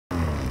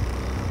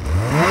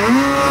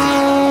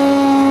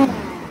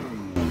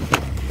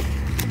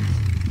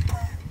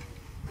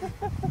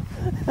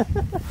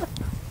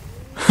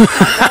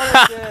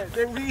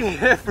Det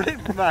blir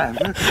flipman.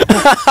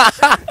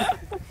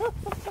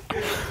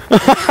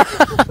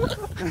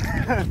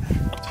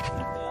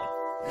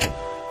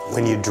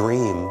 When you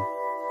dream,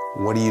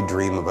 what do you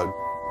dream about?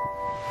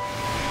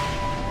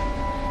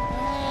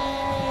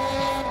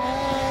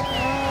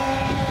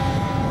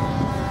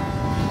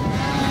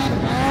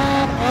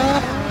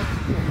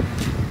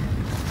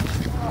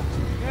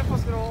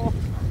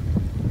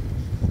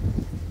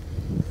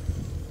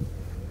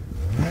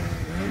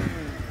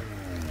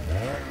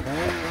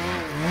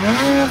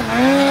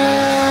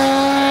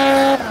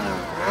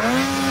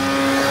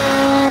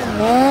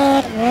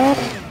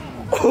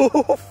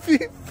 Åh, fy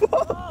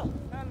fan!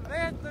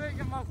 Helvete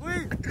vilken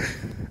maskin!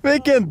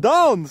 Vilken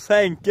dans,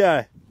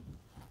 Henke!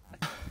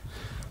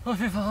 Åh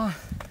fy fan.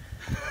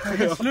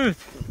 Det är slut.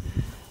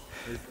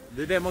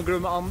 Det är det man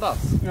glömmer andas.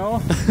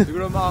 Ja. Du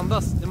glömmer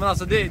andas. Men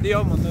alltså det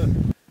gör man nu.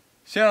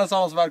 Tjena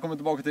Sans, välkommen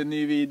tillbaka till en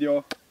ny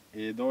video.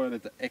 Idag är jag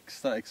lite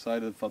extra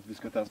excited för att vi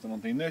ska testa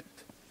någonting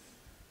nytt.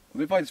 Och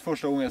det är faktiskt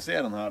första gången jag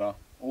ser den här.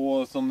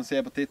 Och som ni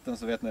ser på titeln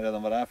så vet ni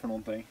redan vad det är för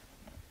någonting.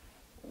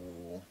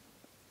 Och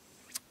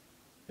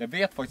jag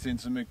vet faktiskt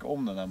inte så mycket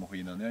om den här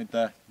maskinen. Jag har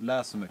inte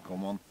läst så mycket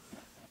om den.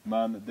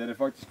 Men det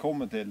faktiskt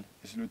kommer till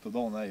i slutet av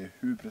dagen är ju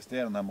hur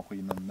presterar den här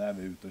maskinen när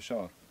vi är ute och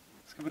kör.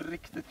 Det ska bli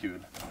riktigt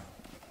kul.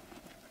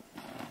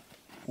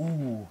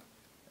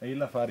 Jag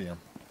gillar färgen.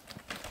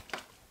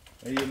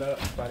 Jag gillar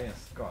färgen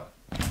skarp.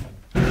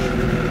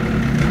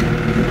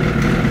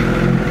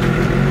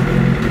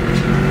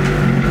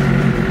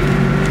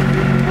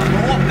 Man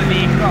låter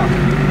lika.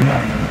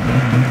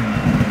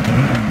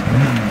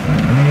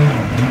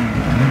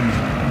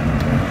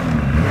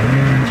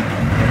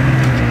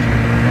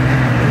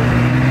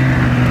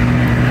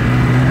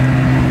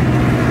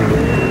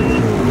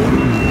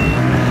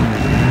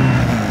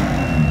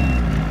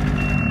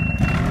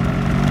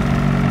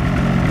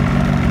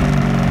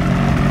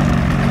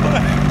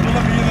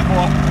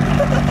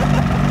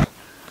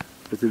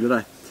 Betyder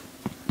rätt.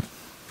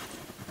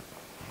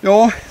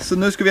 Ja, så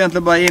nu ska vi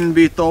egentligen bara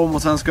byta om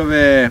och sen ska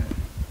vi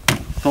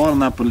ta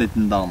den här på en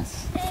liten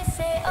dans.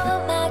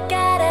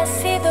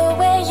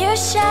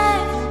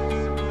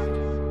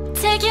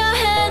 Take your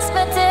hands,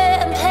 my dear,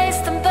 and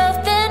place them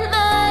both in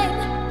mine.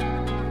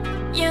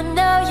 You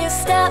know you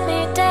stopped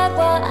me dead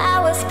while I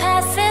was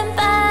passing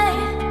by.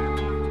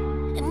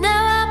 And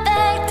now I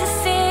beg to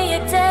see you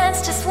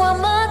dance just one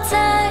more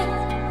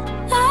time.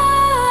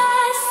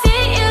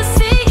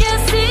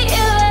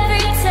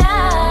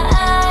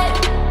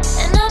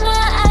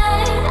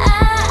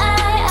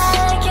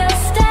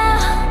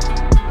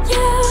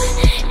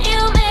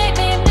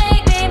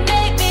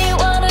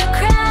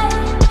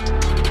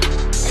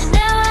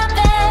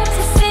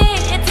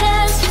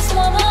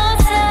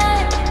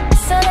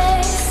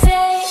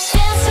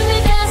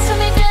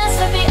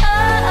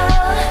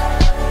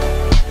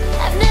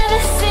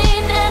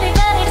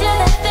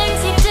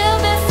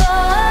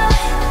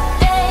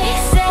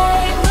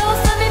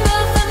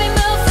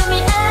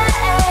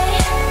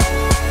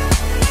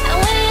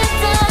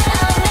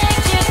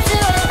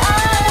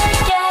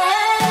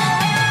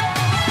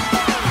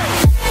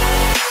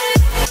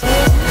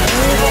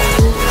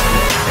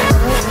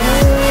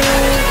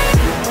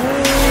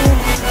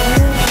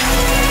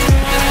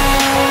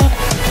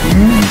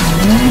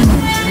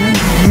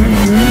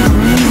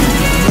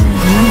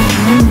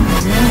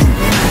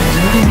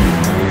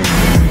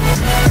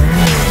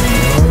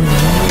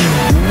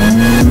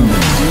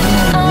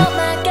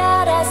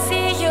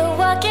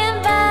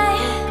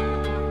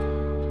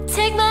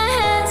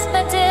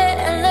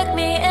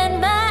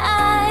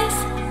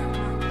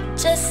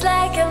 Just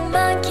like a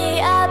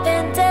monkey, I've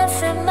been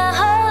dancing my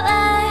whole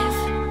life.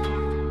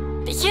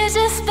 But you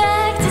just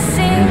beg to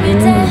see me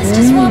dance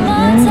just one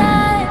more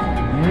time.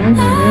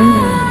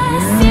 I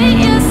see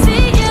you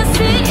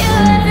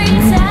every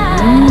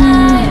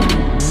time.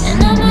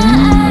 And I'm I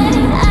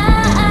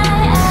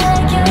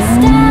like your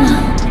style.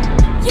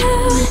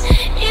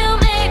 You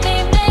make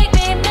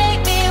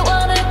me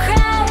wanna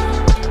cry.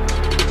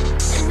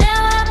 And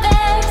now I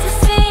beg to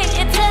see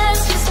you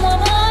dance just one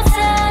more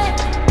time.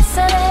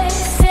 So they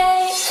say,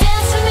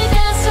 dance with me,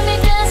 dance with me,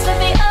 dance with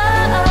me,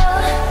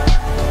 oh.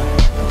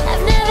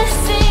 I've never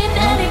seen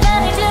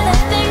anybody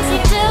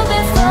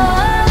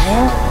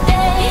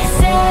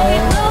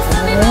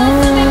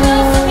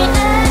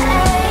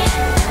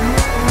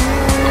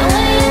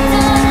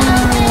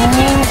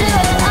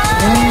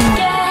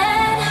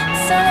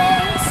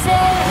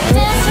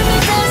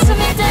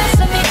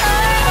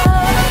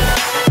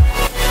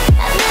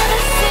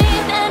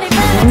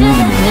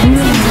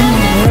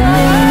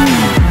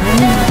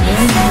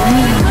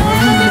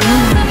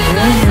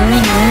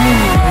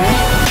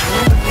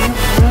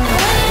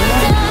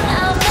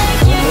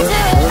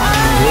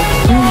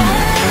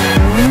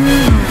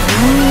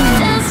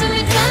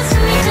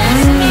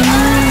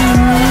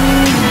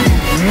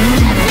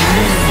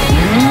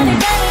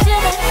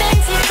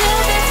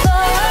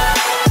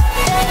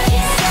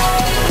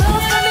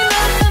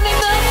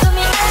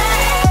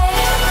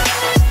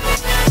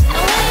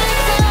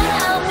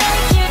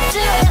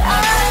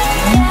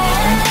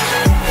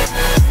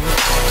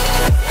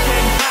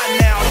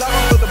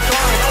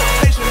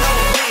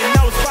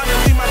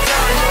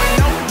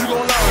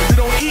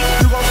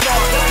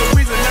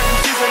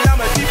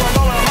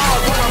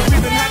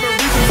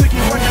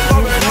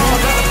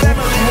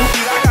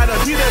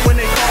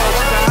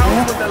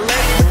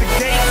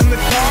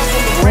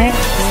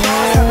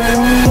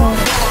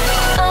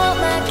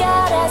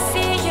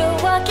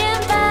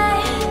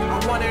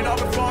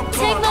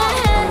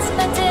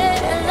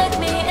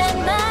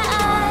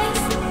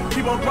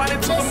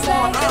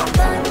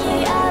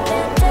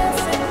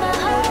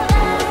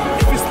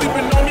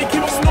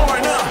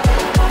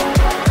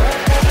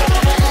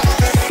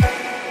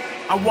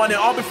I want it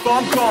all before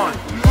I'm gone.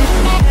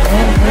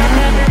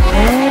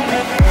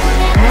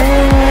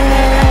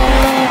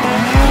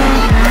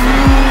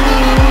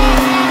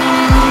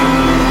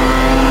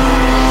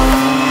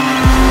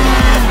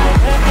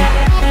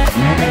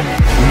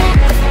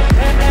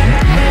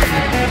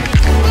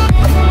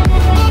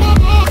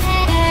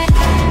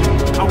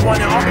 I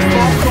want it all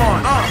before I'm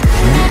gone.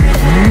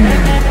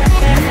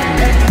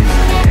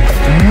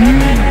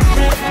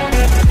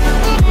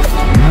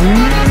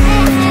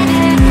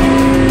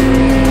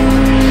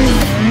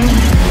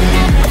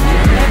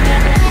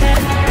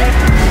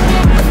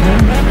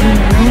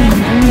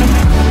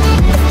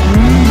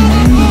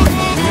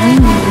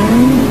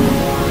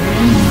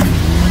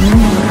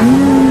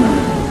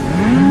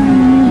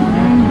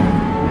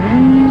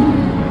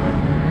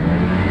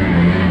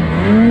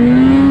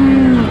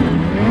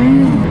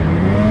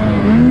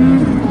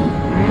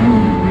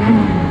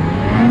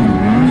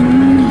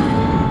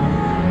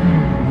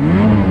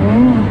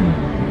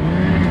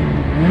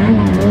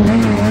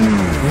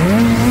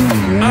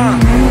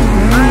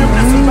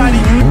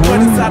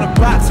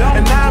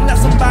 And I'm not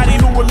somebody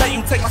who will let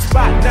you take my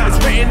spot. It's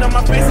written on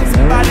my face, I'm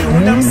somebody who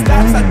never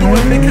stops. I do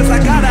it because I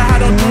gotta, I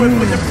don't do it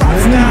for your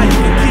props. Now you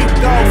can keep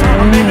those.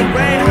 I'm in the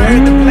rain,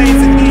 hired the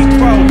planes and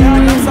Negro.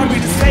 And I'm sorry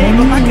to say,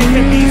 but I can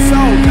hit me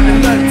so. And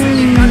look, to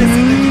be honest,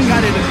 either you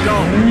got it or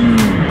don't.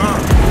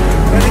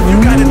 But if you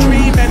got a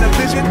dream and a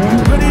vision,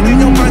 put it in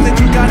your mind that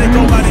you gotta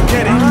go out and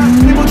get it.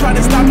 People try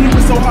to stop you,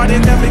 it's so hard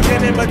in the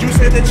beginning, but you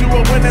said that you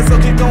were winning, so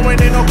keep going,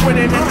 ain't no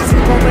quitting. And this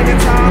is moment in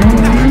time,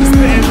 now I'm just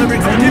spitting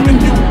lyrics, giving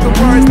you the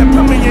words that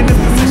put me in this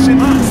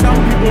position.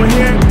 Some people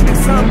hear and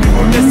some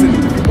people listen.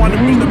 If you wanna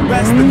be the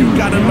best, then you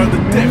gotta learn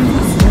the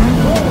difference.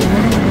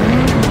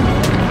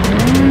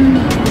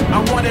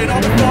 I want it all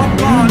before I'm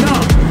gone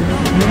up.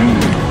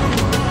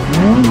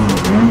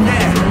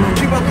 Yeah,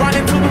 keep on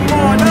running till the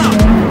morning up.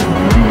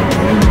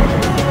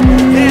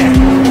 Yeah,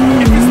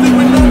 if you're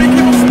sleeping on me,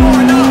 keep on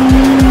snoring up.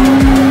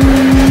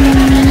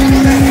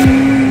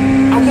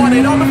 I want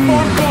it all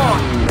before I'm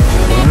gone.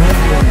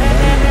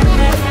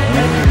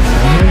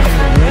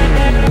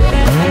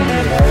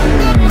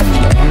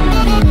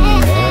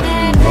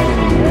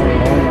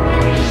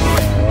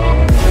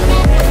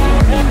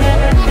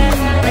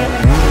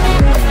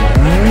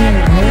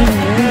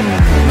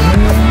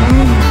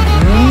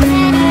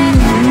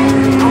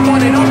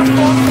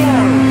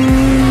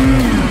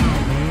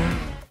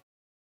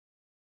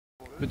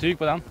 Betyg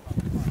på den?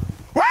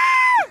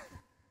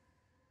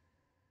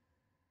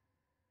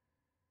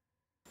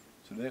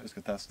 Så det är det vi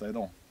ska testa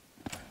idag.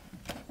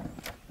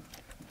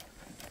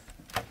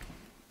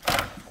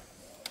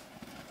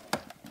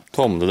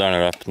 Tom, det där när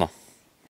du öppnar.